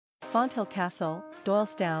Fonthill Castle,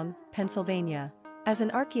 Doylestown, Pennsylvania. As an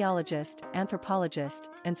archaeologist, anthropologist,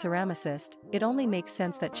 and ceramacist, it only makes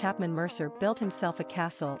sense that Chapman Mercer built himself a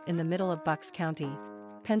castle in the middle of Bucks County,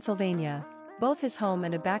 Pennsylvania. Both his home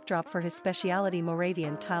and a backdrop for his speciality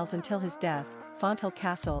Moravian tiles until his death, Fonthill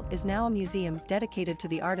Castle is now a museum dedicated to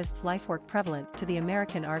the artist's lifework prevalent to the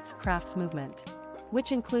American arts crafts movement,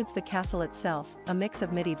 which includes the castle itself, a mix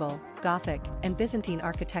of medieval, Gothic, and Byzantine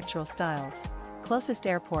architectural styles. Closest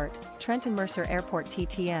airport, Trenton-Mercer Airport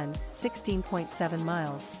TTN, 16.7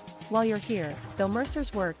 miles. While you're here, though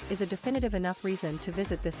Mercer's work is a definitive enough reason to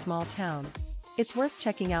visit this small town, it's worth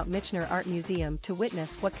checking out Michener Art Museum to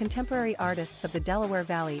witness what contemporary artists of the Delaware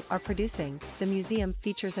Valley are producing. The museum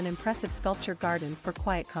features an impressive sculpture garden for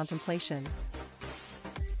quiet contemplation.